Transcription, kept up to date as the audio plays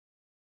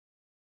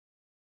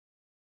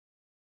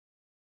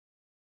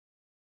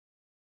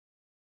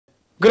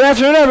Good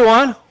afternoon,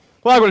 everyone.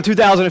 Welcome to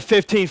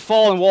 2015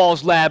 Falling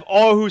Walls Lab,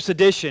 Aarhus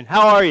edition.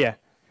 How are you?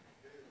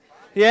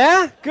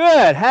 Yeah?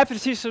 Good. Happy to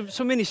see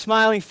so many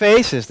smiling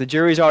faces. The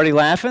jury's already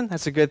laughing.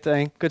 That's a good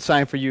thing. Good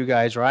sign for you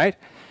guys, right?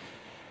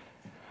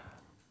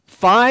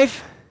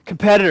 5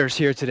 competitors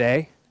here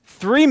today.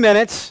 3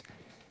 minutes,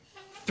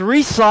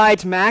 3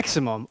 slides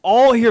maximum,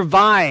 all here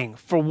vying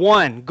for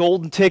one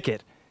golden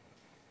ticket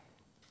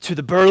to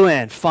the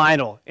Berlin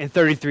final in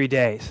 33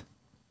 days.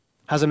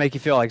 How's it make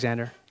you feel,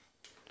 Alexander?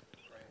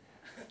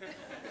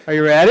 Are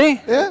you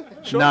ready? Yeah,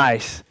 sure.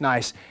 Nice,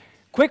 nice.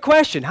 Quick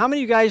question. How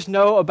many of you guys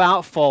know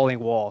about falling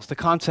walls, the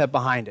concept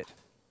behind it?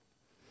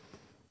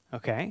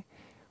 Okay.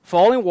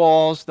 Falling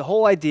walls, the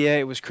whole idea,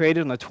 it was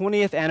created on the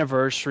 20th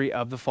anniversary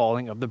of the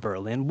falling of the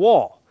Berlin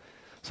Wall.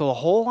 So the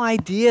whole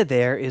idea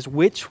there is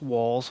which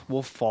walls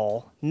will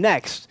fall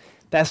next.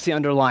 That's the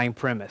underlying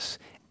premise.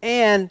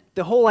 And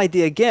the whole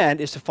idea,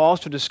 again, is to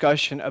foster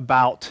discussion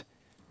about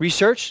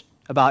research,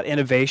 about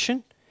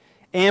innovation,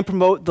 and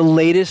promote the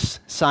latest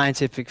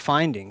scientific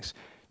findings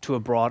to a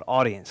broad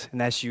audience.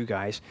 And that's you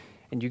guys.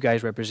 And you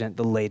guys represent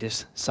the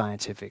latest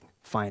scientific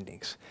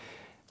findings.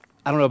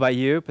 I don't know about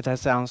you, but that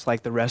sounds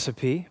like the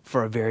recipe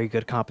for a very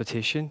good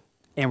competition.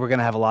 And we're going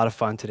to have a lot of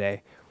fun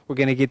today. We're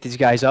going to get these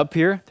guys up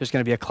here. There's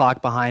going to be a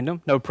clock behind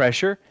them. No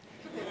pressure.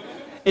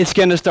 It's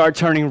going to start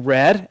turning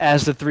red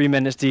as the 3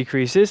 minutes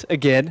decreases.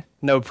 Again,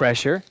 no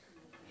pressure.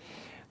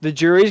 The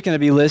jury is going to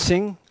be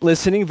listening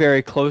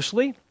very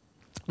closely.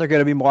 They're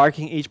going to be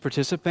marking each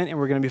participant, and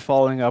we're going to be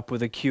following up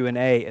with a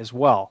Q&A as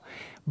well.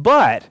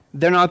 But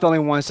they're not the only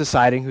ones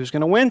deciding who's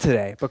going to win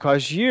today,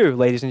 because you,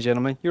 ladies and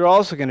gentlemen, you're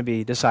also going to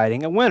be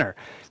deciding a winner,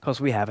 because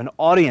we have an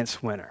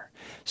audience winner.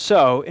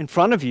 So in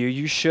front of you,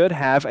 you should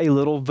have a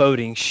little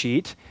voting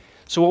sheet.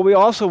 So what we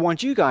also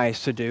want you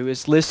guys to do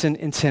is listen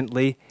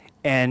intently,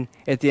 and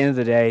at the end of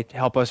the day,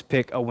 help us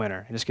pick a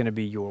winner, and it's going to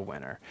be your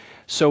winner.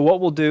 So what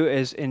we'll do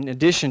is, in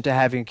addition to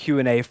having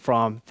Q&A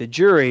from the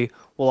jury,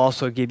 we'll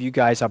also give you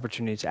guys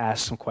opportunities to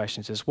ask some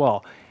questions as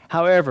well.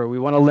 However, we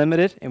want to limit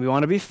it, and we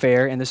want to be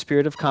fair in the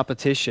spirit of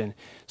competition,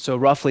 so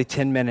roughly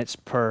 10 minutes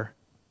per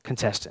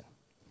contestant.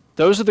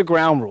 Those are the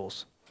ground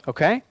rules,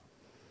 okay?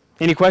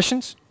 Any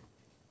questions?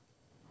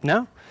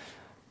 No? Do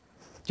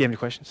you have any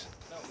questions?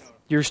 No.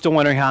 You're still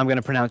wondering how I'm going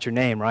to pronounce your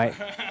name, right?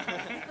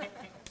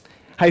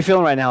 How you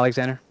feeling right now,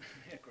 Alexander?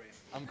 Yeah, Graham.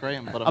 I'm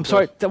Graham, but I'm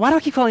sorry. Why do I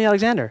keep calling you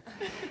Alexander?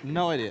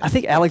 No idea. I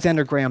think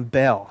Alexander Graham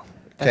Bell.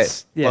 Okay.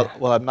 Yeah.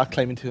 Well, I'm not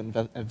claiming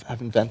to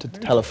have invented the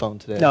telephone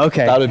today. No,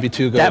 okay. That would be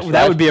too good.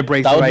 That would be a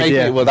breakthrough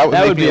idea.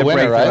 That would be make me a a winner,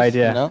 breakthrough right?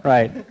 idea. You know?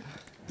 Right.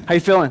 How you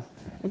feeling?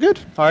 I'm good.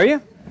 Are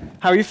you?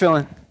 How are you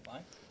feeling?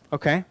 Fine.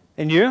 Okay.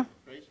 And you?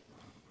 Great.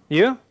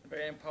 You?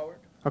 Very empowered.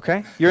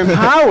 Okay. You're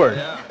empowered.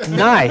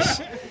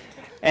 Nice.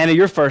 Anna,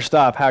 you're first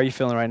up. How are you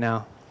feeling right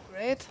now?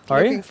 Great.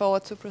 Are you? Looking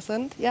forward to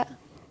present. Yeah.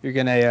 You're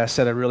going to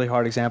set a really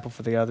hard example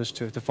for the others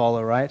to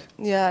follow, right?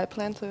 Yeah, I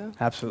plan to.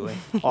 Absolutely.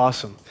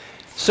 Awesome.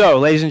 So,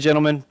 ladies and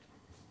gentlemen,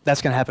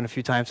 that's going to happen a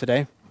few times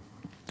today.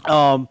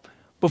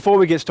 Before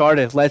we get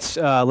started,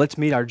 let's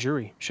meet our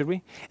jury, should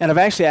we? And I've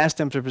actually asked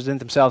them to present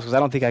themselves because I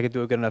don't think I could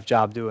do a good enough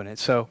job doing it.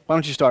 So why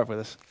don't you start with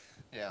us?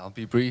 Yeah, I'll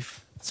be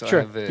brief. So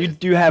Sure.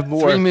 You have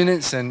more. 3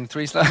 minutes and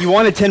 3 slides. You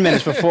wanted 10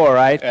 minutes before,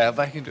 right? Yeah,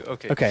 but I can do.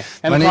 Okay. Okay.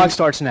 And the clock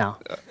starts now.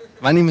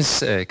 My name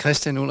is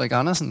Christian Ulrik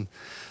Andersen.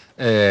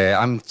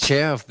 I'm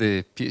chair of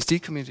the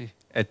PhD committee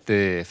at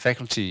the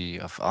Faculty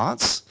of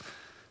Arts.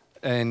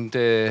 And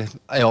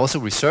I also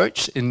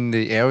research in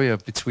the area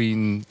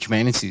between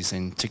humanities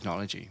and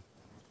technology.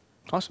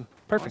 Awesome.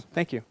 Perfect.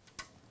 Thank you.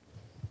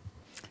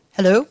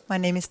 Hello, my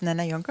name is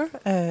Nana Junker.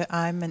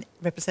 I'm a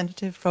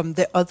representative from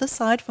the other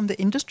side, from the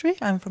industry.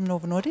 I'm from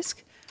Novo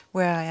Nordisk,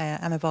 where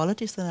I'm a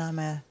biologist and I'm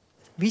a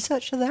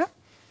researcher there.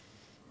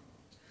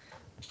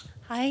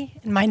 Hi,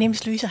 my name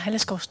is Louise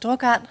Heileskov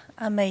Storgard.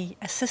 I'm an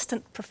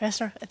assistant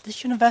professor at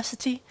this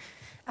university.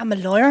 I'm a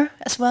lawyer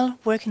as well,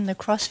 working in the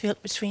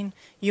crossfield between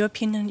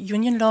European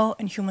Union law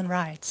and human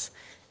rights.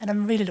 And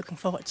I'm really looking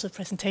forward to the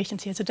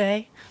presentations here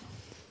today.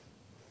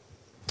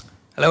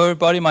 Hello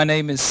everybody, my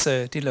name is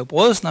Dilo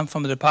Brodesen. I'm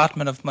from the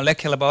Department of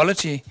Molecular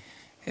Biology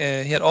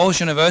here at Aarhus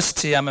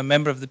University. I'm a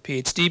member of the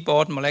PhD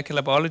board in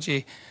molecular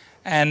biology,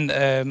 and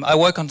I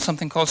work on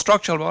something called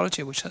structural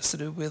biology, which has to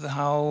do with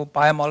how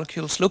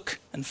biomolecules look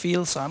and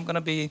feel. So I'm going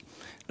to be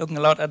looking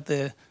a lot at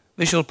the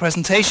visual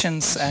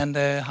presentations and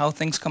how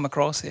things come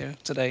across here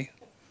today.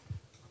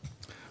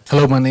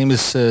 Hello, my name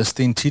is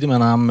Sten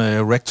Tiedemann. I'm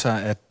a rector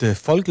at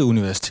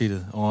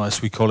Folkeuniversitetet, or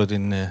as we call it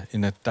in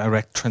a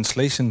direct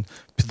translation,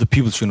 the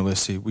People's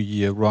University.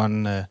 We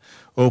run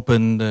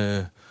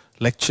open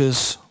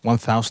lectures,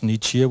 1,000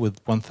 each year, with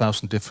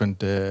 1,000 different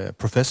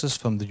professors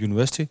from the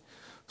university.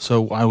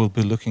 So I will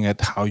be looking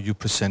at how you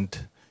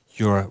present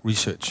your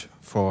research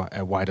for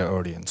a wider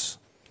audience.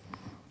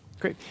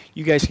 Great.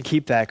 You guys can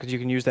keep that because you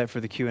can use that for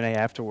the Q&A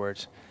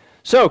afterwards.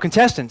 So,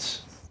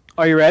 contestants,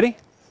 are you ready?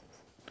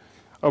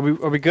 Are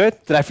we good?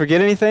 Did I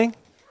forget anything?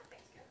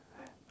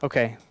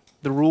 Okay.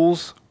 The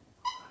rules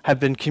have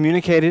been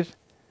communicated.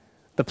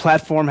 The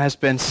platform has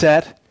been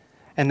set.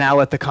 And now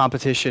let the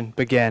competition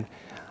begin.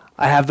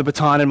 I have the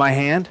baton in my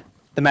hand,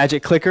 the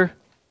magic clicker.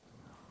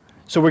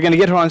 So we're going to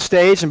get her on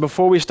stage, and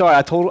before we start,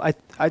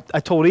 I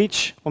told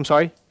each, I'm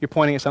sorry, you're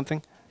pointing at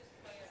something?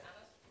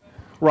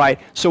 Right.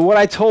 So what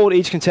I told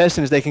each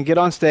contestant is they can get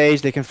on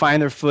stage, they can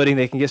find their footing,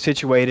 they can get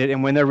situated,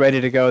 and when they're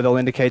ready to go, they'll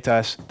indicate to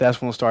us.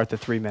 That's when we'll start the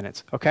 3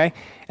 minutes, okay?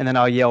 And then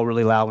I'll yell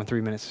really loud when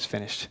 3 minutes is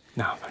finished.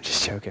 No, I'm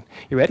just joking.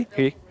 You ready?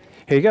 Here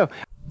you go.